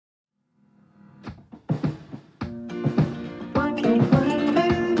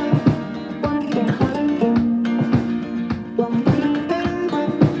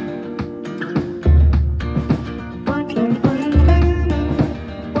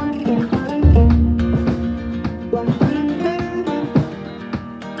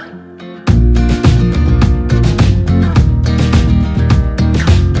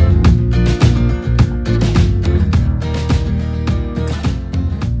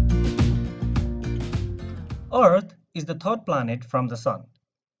Earth is the third planet from the Sun.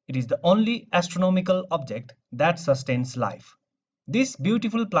 It is the only astronomical object that sustains life. This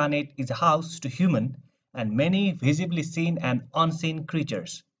beautiful planet is a house to human and many visibly seen and unseen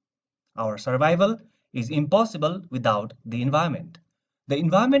creatures. Our survival is impossible without the environment. The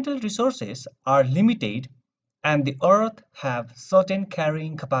environmental resources are limited and the earth have certain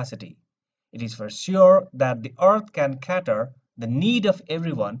carrying capacity. It is for sure that the earth can cater the need of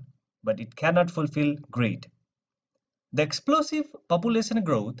everyone, but it cannot fulfill greed. The explosive population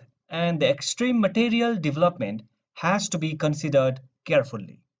growth and the extreme material development has to be considered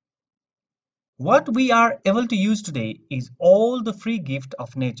carefully. What we are able to use today is all the free gift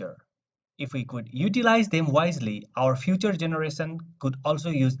of nature. If we could utilize them wisely, our future generation could also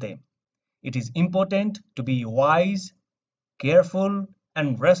use them. It is important to be wise, careful,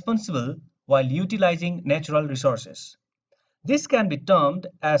 and responsible while utilizing natural resources. This can be termed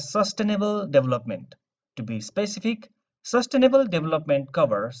as sustainable development. To be specific, sustainable development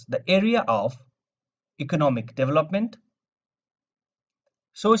covers the area of economic development,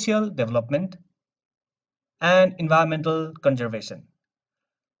 social development, and environmental conservation.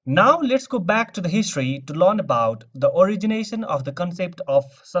 Now let's go back to the history to learn about the origination of the concept of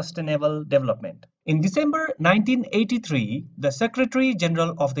sustainable development. In December 1983, the Secretary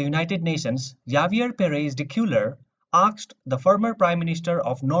General of the United Nations, Javier Perez de Cuellar, asked the former Prime Minister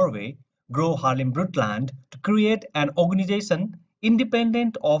of Norway, Gro Harlem Brundtland, to create an organization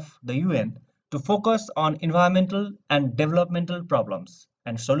independent of the UN to focus on environmental and developmental problems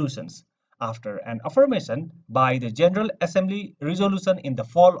and solutions after an affirmation by the General Assembly resolution in the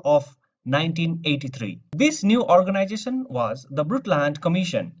fall of 1983. This new organization was the Brundtland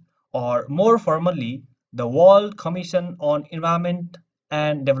Commission, or more formally, the World Commission on Environment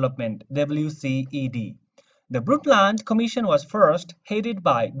and Development, WCED. The Brundtland Commission was first headed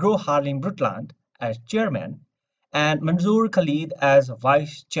by Gro Harlem Brundtland as chairman and Mansour Khalid as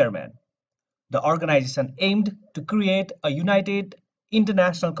vice chairman. The organization aimed to create a united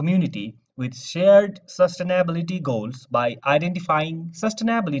international community with shared sustainability goals by identifying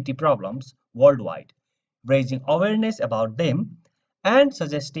sustainability problems worldwide, raising awareness about them, and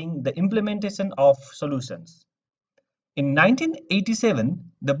suggesting the implementation of solutions. In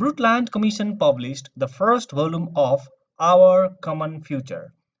 1987, the Brundtland Commission published the first volume of Our Common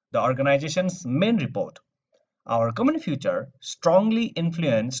Future, the organization's main report. Our Common Future strongly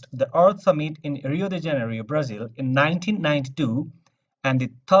influenced the Earth Summit in Rio de Janeiro, Brazil in 1992 and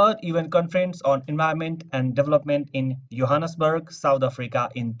the Third UN Conference on Environment and Development in Johannesburg, South Africa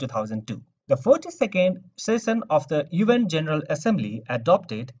in 2002. The 42nd session of the UN General Assembly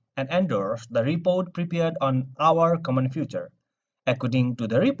adopted and endorsed the report prepared on Our Common Future. According to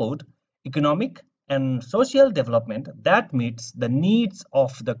the report, economic and social development that meets the needs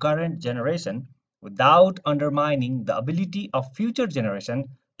of the current generation without undermining the ability of future generations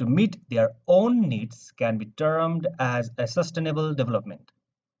to meet their own needs can be termed as a sustainable development.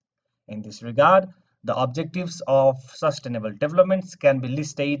 In this regard, the objectives of sustainable development can be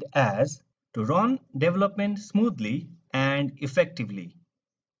listed as to run development smoothly and effectively,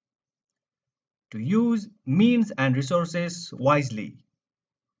 to use means and resources wisely,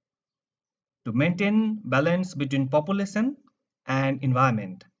 to maintain balance between population and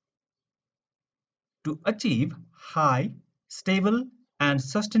environment, to achieve high, stable, and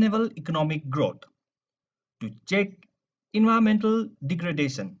sustainable economic growth, to check environmental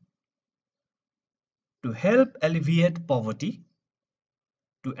degradation, to help alleviate poverty,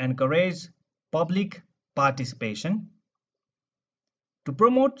 to encourage public participation, to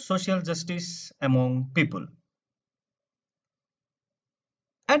promote social justice among people.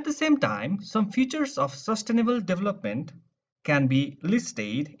 At the same time, some features of sustainable development can be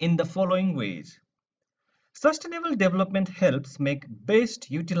listed in the following ways. Sustainable development helps make best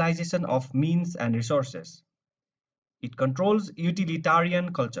utilization of means and resources. It controls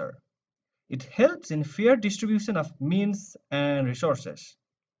utilitarian culture. It helps in fair distribution of means and resources.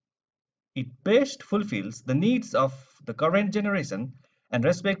 It best fulfills the needs of the current generation and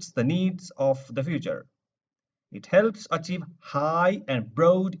respects the needs of the future. It helps achieve high and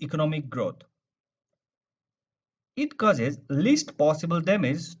broad economic growth. It causes least possible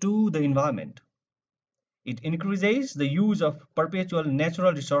damage to the environment. It increases the use of perpetual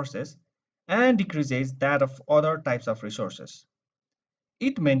natural resources and decreases that of other types of resources.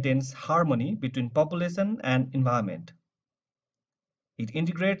 It maintains harmony between population and environment. It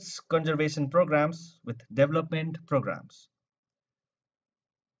integrates conservation programs with development programs.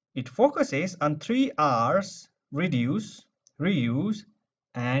 It focuses on 3 R's: reduce, reuse,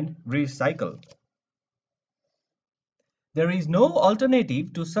 and recycle. There is no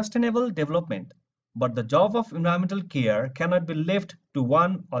alternative to sustainable development. But the job of environmental care cannot be left to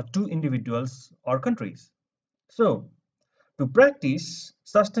one or two individuals or countries. So, to practice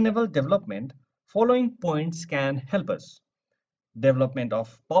sustainable development, following points can help us. Development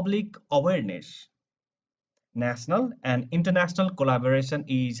of public awareness. National and international collaboration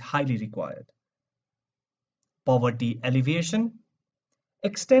is highly required. Poverty alleviation,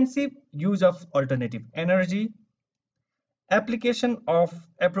 extensive use of alternative energy, application of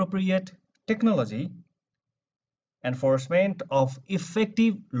appropriate technology, enforcement of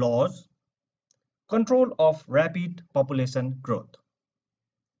effective laws, control of rapid population growth.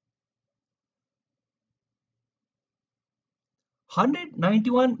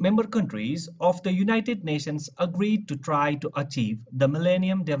 191 member countries of the United Nations agreed to try to achieve the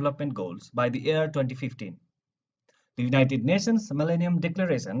Millennium Development Goals by the year 2015. The United Nations Millennium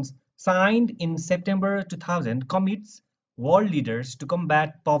Declarations, signed in September 2000, commits world leaders to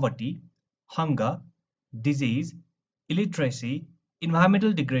combat poverty, hunger, disease, illiteracy,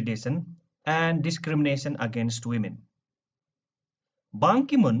 environmental degradation, and discrimination against women. Ban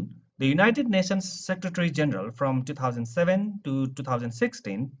Ki-moon, the United Nations Secretary General from 2007 to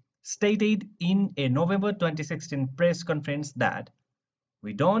 2016, stated in a November 2016 press conference that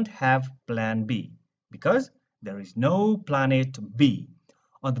we don't have Plan B because there is no Planet B.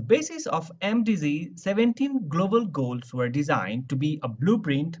 On the basis of MDG, 17 global goals were designed to be a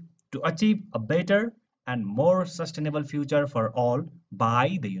blueprint to achieve a better and more sustainable future for all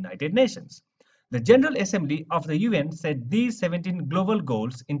by the United Nations. The General Assembly of the UN set these 17 global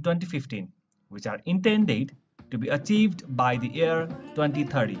goals in 2015, which are intended to be achieved by the year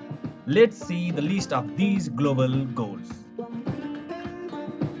 2030. Let's see the list of these global goals.